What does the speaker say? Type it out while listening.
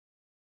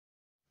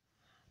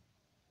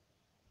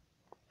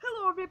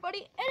everybody,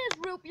 it is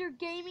Rootbeer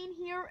Gaming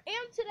here,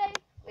 and today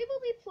we will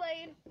be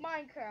playing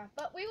Minecraft,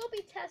 but we will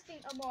be testing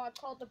a mod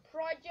called the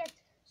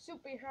Project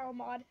Superhero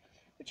mod,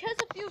 which has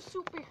a few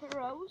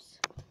superheroes,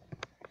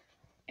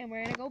 and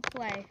we're gonna go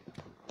play.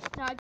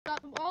 Now I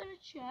got them all in a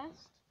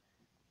chest.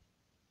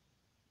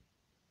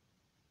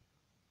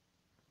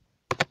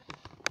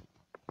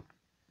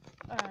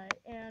 Alright,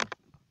 and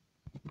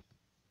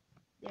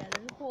yeah,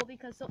 this is cool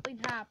because something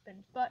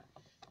happened, but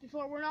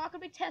before, we're not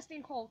going to be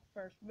testing Hulk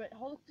first, but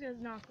Hulk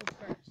does not go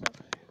first. So,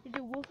 we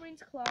do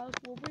Wolverine's claws,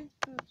 Wolverine's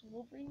boots,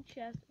 Wolverine's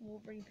chest, and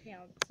Wolverine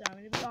pants. So, I'm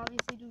going to be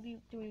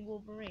obviously doing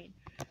Wolverine.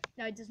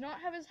 Now, he does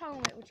not have his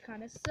helmet, which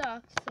kind of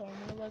sucks, so I'm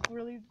going to look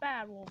really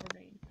bad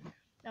Wolverine.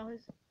 Now,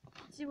 let's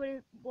see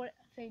what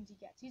things he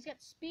gets. He's got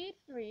Speed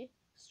 3,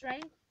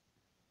 Strength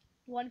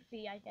 1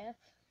 fee, I guess,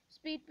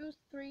 Speed Boost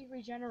 3,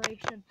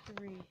 Regeneration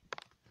 3.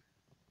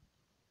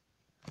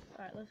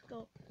 Alright, let's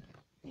go.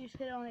 You just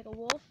hit it on like a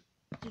wolf.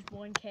 Just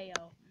 1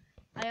 KO.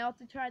 I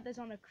also tried this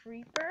on a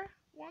creeper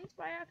once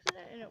by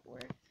accident and it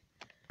worked.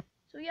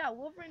 So yeah,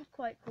 Wolverine's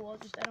quite cool,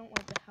 just I don't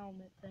like the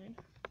helmet thing.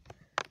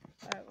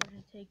 Alright, we're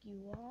gonna take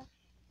you off.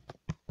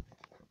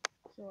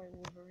 Sorry,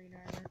 Wolverine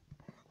armor.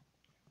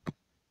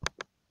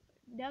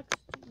 Next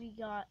we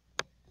got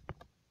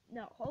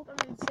Hulk I'm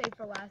gonna save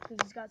for last because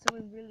he's got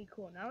something really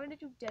cool. Now we're gonna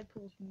do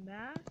Deadpool's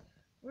mask.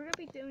 We're gonna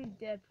be doing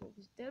Deadpool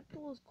because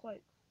Deadpool is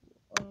quite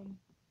cool.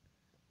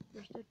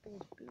 There's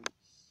Deadpool's boots.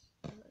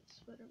 That's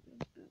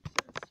Spider-Man's boots.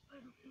 That's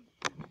Spider-Man's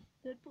boots.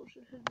 Deadpool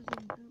should have his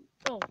own boots.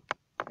 Oh,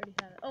 I already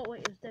had it. Oh,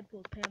 wait, it was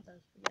Deadpool's pants I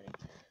was forgetting.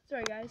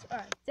 Sorry, guys.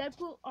 Alright,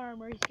 Deadpool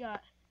armor. He's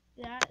got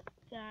that,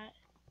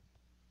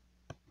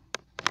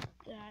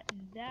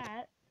 and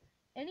that.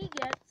 And he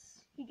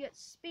gets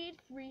Speed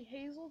 3,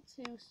 Hazel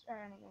 2, or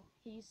I don't know,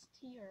 Haste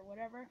or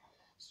whatever.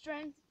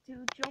 Strength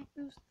 2, Jump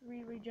Boost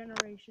 3,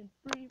 Regeneration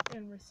 3,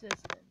 and Resistance.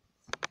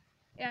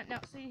 Yeah,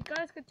 now, so you got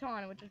his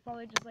katana, which is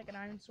probably just like an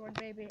iron sword,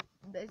 baby.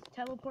 The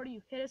teleporter,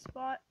 you hit a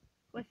spot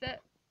with it,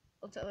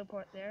 it'll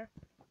teleport there.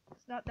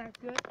 It's not that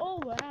good. Oh,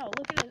 wow,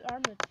 look at his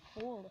arm, it's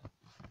full.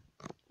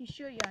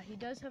 He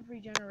does have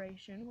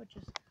regeneration, which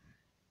is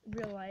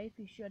real life,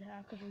 he should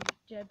have, because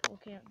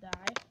Deadpool can't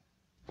die.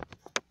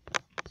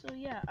 So,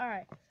 yeah,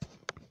 alright.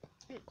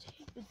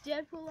 Take the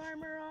Deadpool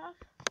armor off.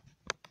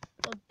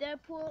 So,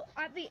 Deadpool,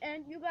 at the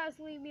end, you guys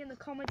leave me in the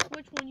comments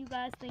which one you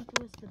guys think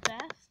was the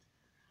best.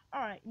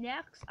 Alright,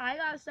 next, I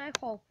gotta say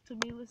Hulk to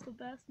me was the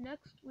best.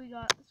 Next, we're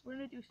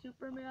gonna do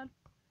Superman.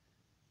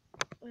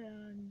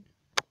 And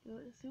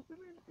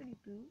Superman's pretty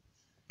boots.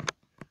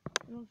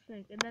 I don't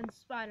think. And then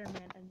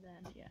Spider-Man, and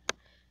then, yeah.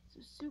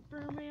 So,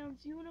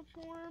 Superman's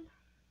uniform.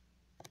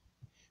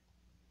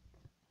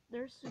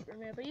 There's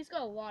Superman, but he's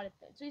got a lot of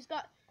things. So, he's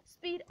got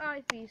Speed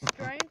IV,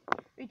 Strength,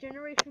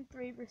 Regeneration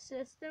 3,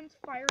 Resistance,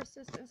 Fire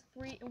Resistance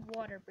 3, and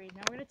Water Breathing.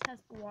 Now, we're gonna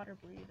test the water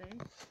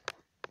breathing.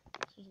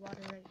 There's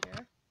water right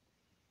here.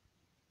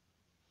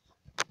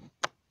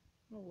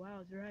 Oh wow,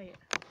 it's right.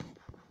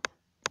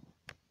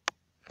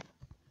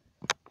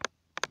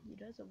 He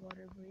does have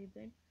water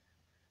breathing.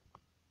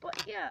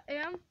 But yeah,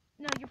 and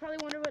now you probably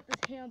wonder what this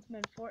hand's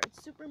meant for.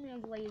 It's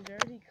Superman's laser.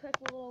 He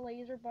clicks a little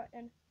laser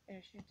button and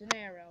it shoots an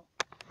arrow.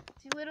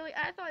 See, literally,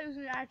 I thought it was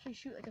gonna actually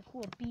shoot like a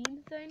cool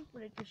beam thing,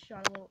 but it just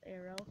shot a little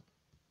arrow,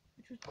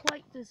 which was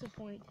quite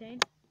disappointing,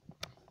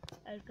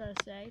 I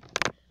gotta say.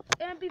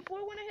 And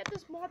before, when I hit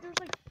this mod, there's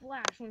like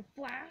Flash. When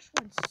Flash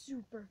went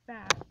super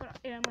fast,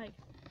 and like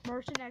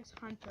Merchant X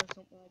Hunter or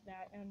something like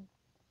that, and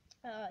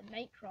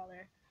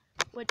Nightcrawler,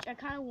 which I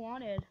kind of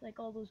wanted, like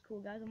all those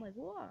cool guys. I'm like,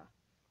 whoa.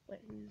 Wait,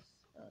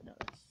 no,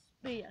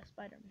 it's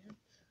Spider-Man,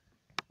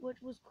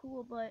 which was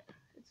cool, but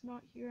it's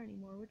not here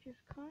anymore, which is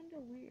kind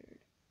of weird.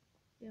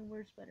 And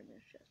where's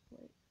Spider-Man's chest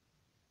plate?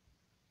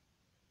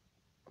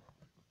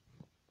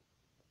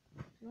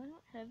 Do I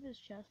not have his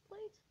chest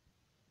plate?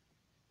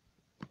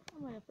 I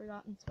might have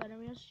forgotten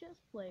Spider-Man's chest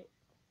plate.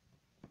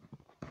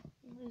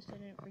 At least I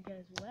didn't forget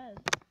his web.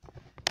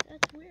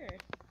 That's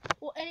weird.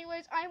 Well,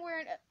 anyways, I'm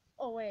wearing a...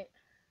 Oh, wait.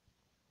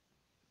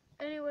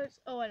 Anyways,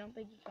 I don't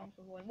think he comes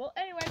with one. Well,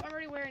 anyways, I'm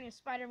already wearing a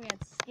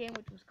Spider-Man skin,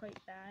 which was quite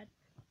bad.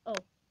 Oh,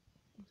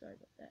 I'm sorry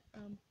about that.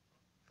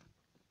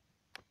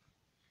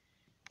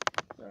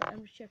 Sorry,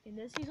 I'm just checking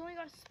this. He's only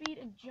got speed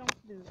and jump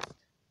boost.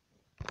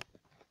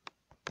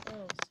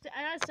 Oh,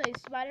 I gotta say,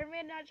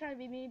 Spider-Man, not trying to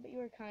be mean, but you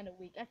were kind of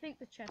weak. I think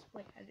the chest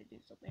plate had to do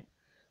something.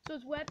 So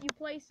it's web, you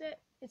place it,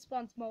 it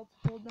spawns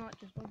multiple, not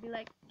just one. Be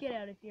like, get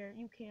out of here,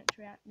 you can't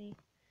trap me.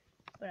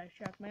 But I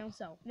trapped my own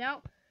self.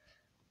 Now,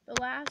 the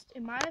last,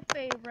 and my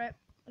favorite,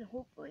 and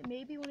hopefully,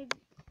 maybe one of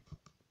you,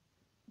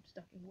 I'm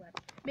stuck in web.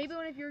 Maybe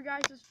one of your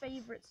guys'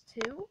 favorites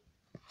too,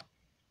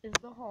 is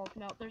the Hulk.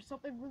 Now, there's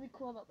something really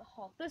cool about the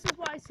Hulk. This is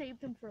why I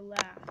saved him for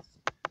last.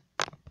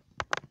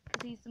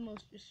 Because he's the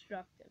most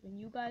destructive, and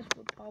you guys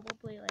would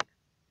probably, like,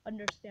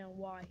 understand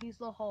why. He's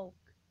the Hulk.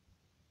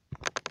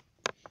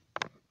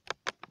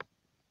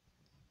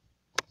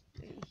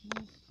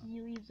 He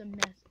leaves a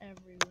mess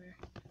everywhere.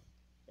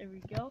 There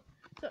we go.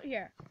 So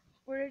here,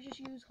 we're gonna just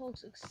use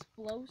Hulk's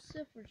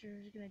explosive, which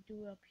we're just gonna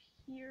do up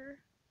here.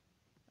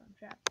 on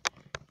traps.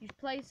 You just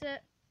place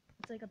it.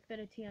 It's like a bit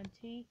of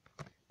TNT.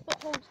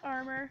 Put Hulk's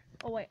armor.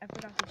 Oh wait, I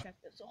forgot to check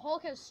this. So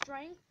Hulk has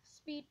strength,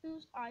 speed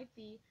boost,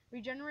 IV,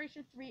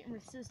 regeneration 3, and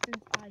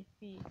resistance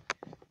IV.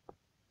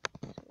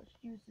 So let's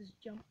use this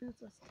jump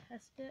boost. Let's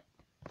test it.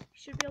 You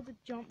should be able to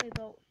jump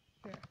about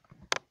here.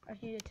 I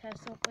just need to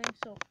test something.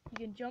 So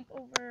you can jump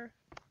over.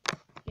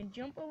 You can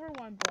jump over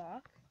 1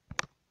 block.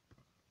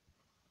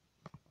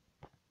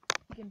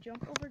 You can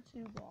jump over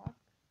 2 blocks.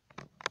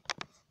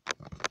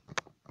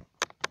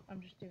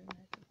 I'm just doing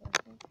that.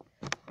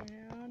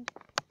 And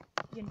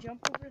you can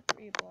jump over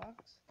 3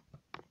 blocks.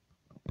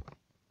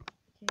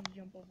 You can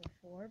jump over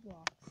 4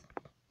 blocks.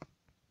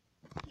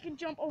 You can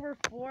jump over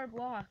 4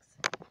 blocks.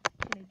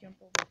 Can you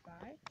jump over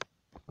 5?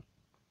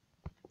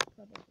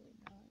 Probably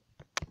not.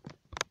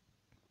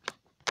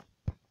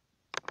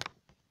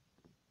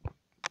 You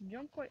can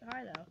jump quite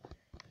high though.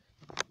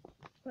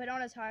 But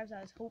not as high as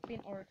I was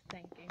hoping or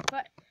thinking.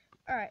 But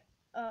alright,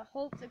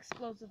 Hulk's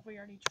explosive we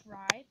already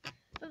tried.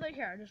 So like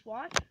here, just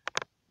watch.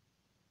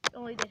 It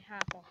only did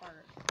half a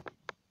heart.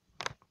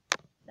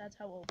 That's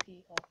how OP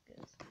Hulk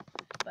is.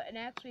 But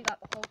next we got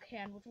the Hulk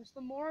hand, which was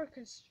the more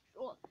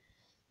control.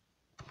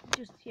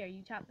 Just here,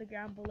 you tap the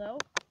ground below.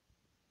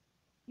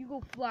 You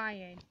go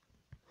flying.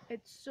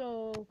 It's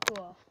so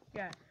cool.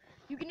 Yeah.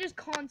 You can just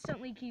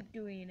constantly keep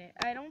doing it.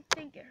 I don't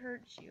think it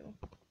hurts you.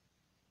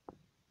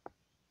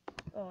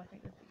 Oh, I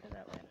think that's because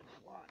I landed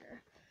in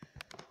water.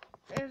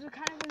 It was a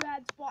kind of a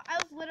bad spot. I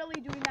was literally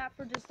doing that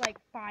for just like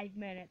 5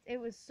 minutes. It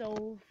was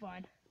so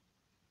fun.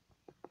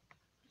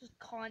 Just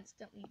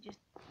constantly, just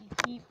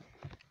keep.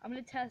 I'm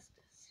gonna test,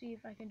 see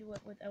if I can do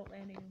it without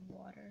landing in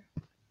water.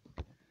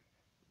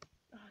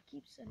 Oh, it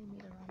keeps sending me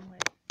the wrong way.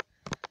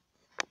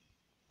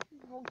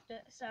 Hulk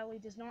sadly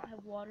does not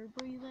have water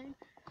breathing.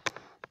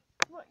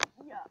 But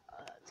yeah,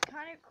 it's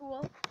kind of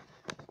cool.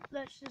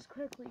 Let's just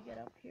quickly get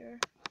up here.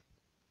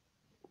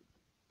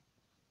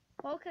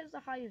 Hulk has the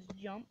highest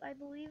jump, I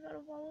believe, out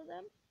of all of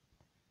them.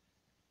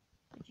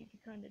 But you can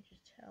kind of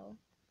just tell.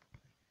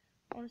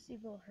 I want to see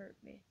if it'll hurt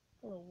me.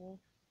 Hello, wolf.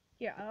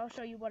 Here, I'll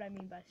show you what I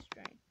mean by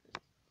strength.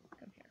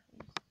 Come here,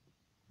 please.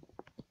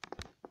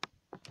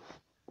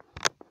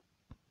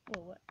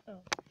 Whoa, what?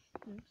 Oh,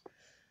 oops.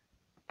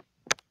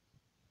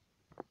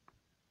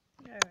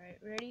 Alright,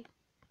 ready?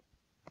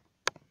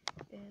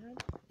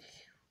 And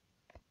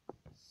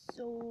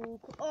so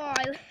cool. Oh,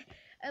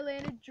 I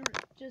landed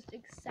just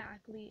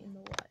exactly in the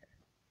water.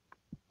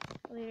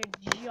 I landed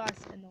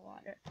just in the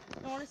water.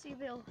 I want to see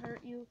if it'll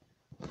hurt you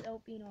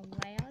without being on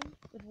land,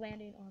 with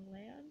landing on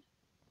land.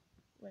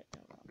 Wait,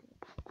 no, wrong.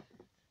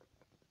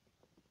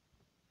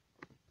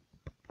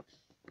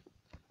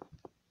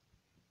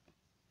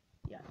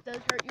 Yeah, it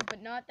does hurt you,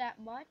 but not that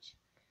much.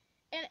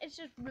 And it's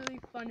just really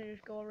fun to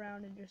just go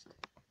around and just,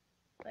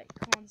 like,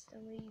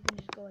 constantly, you can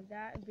just go like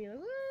that and be like,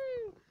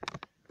 woo!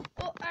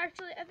 Well,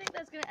 actually, I think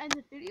that's going to end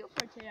the video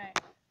for today.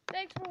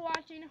 Thanks for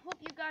watching. Hope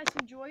you guys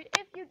enjoyed.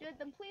 If you did,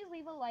 then please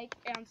leave a like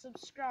and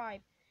subscribe.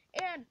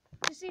 And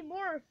to see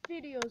more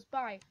videos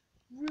by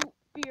Root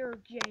Beer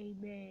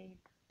Gaming,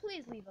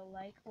 please leave a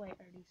like. Wait,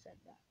 I already said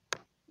that.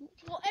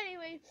 Well,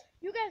 anyway,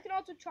 you guys can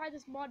also try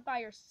this mod by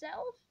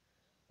yourself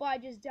by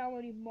just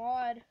downloading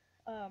mod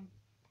on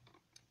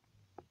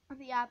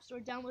the App Store,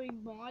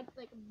 downloading mod,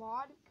 like a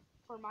mod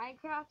for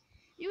Minecraft.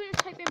 You can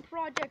just type in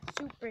Project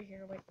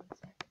Superhero. Wait 1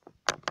 second.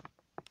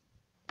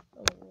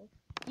 Oh,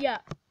 yeah.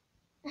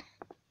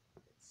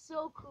 It's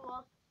so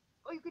cool.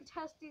 Or you can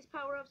test these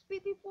power-ups.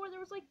 Before there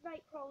was like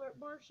Nightcrawler,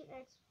 Martian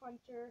X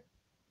Hunter,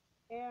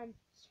 and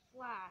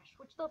Flash.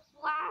 Which the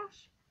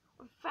Flash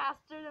was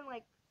faster than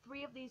like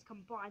 3 of these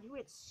combined. He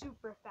went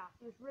super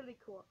fast. It was really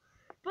cool.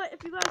 But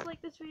if you guys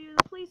like this video, then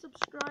please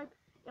subscribe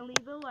and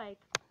leave a like.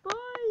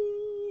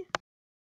 Bye!